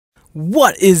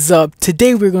What is up?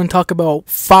 Today we're going to talk about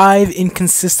 5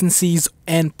 inconsistencies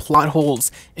and plot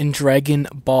holes in Dragon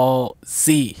Ball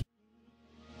Z.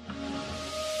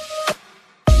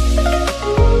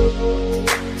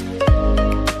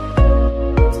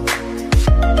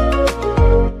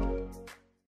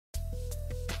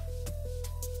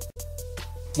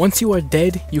 Once you are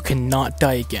dead, you cannot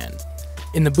die again.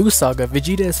 In the Buu saga,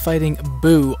 Vegeta is fighting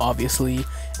Buu, obviously,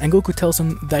 and Goku tells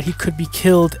him that he could be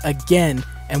killed again,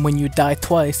 and when you die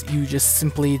twice, you just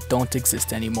simply don't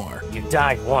exist anymore. You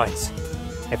died once.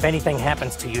 If anything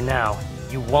happens to you now,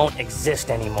 you won't exist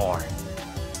anymore.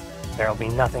 There'll be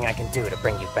nothing I can do to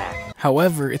bring you back.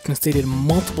 However, it's been stated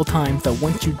multiple times that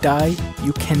once you die,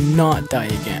 you cannot die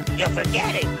again. You're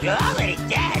forgetting. You're already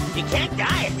dead. You can't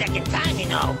die a second time, you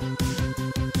know.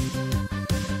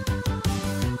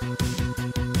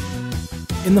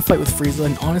 In the fight with Frieza,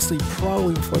 and honestly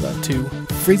probably before that too,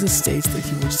 Frieza states that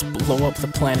he will just blow up the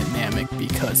planet Namek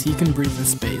because he can breathe in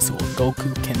space while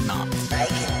Goku cannot. I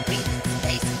can breathe in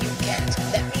space and you can't.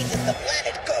 That means if the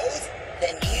planet goes,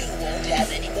 then you won't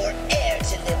have any more air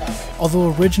to live on.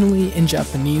 Although originally in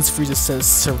Japanese Frieza says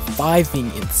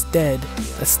surviving instead,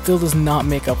 that still does not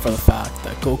make up for the fact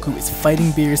that Goku is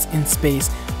fighting bears in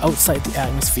space outside the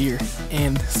atmosphere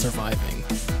and surviving.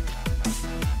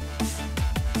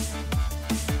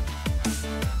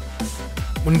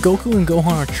 When Goku and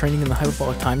Gohan are training in the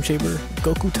hyperbolic time chamber,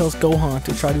 Goku tells Gohan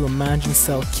to try to imagine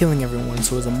Cell killing everyone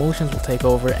so his emotions will take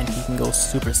over and he can go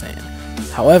Super Saiyan.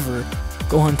 However,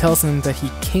 Gohan tells him that he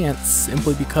can't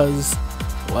simply because,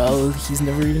 well, he's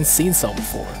never even seen Cell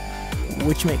before.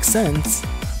 Which makes sense,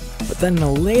 but then in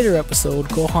a later episode,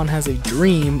 Gohan has a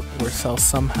dream where Cell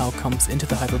somehow comes into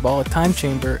the hyperbolic time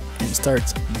chamber and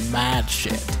starts mad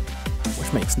shit,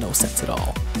 which makes no sense at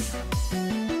all.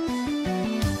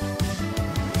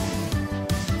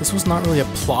 This was not really a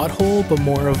plot hole, but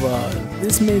more of a,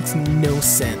 this makes no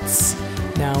sense.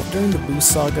 Now, during the Buu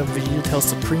saga, Vegeta tells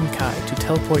Supreme Kai to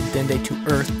teleport Dende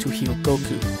to Earth to heal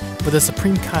Goku, but the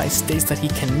Supreme Kai states that he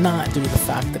cannot due to the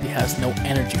fact that he has no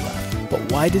energy left.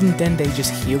 But why didn't Dende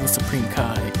just heal the Supreme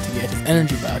Kai to get his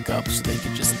energy back up so they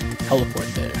could just teleport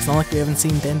there? It's not like we haven't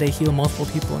seen Dende heal multiple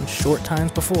people in short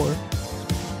times before.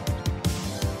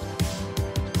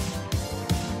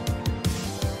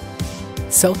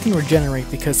 Cell can regenerate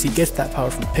because he gets that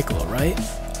power from Piccolo, right?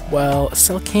 Well,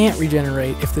 Cell can't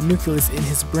regenerate if the nucleus in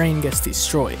his brain gets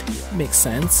destroyed. Makes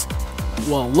sense.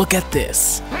 Well, look at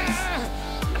this.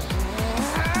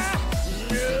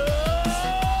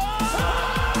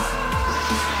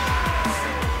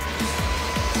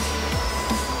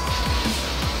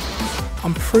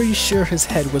 I'm pretty sure his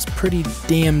head was pretty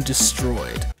damn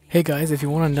destroyed. Hey guys, if you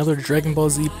want another Dragon Ball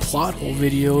Z plot hole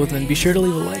video, then be sure to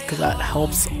leave a like because that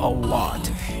helps a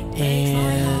lot.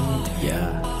 And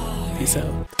yeah, peace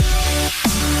out.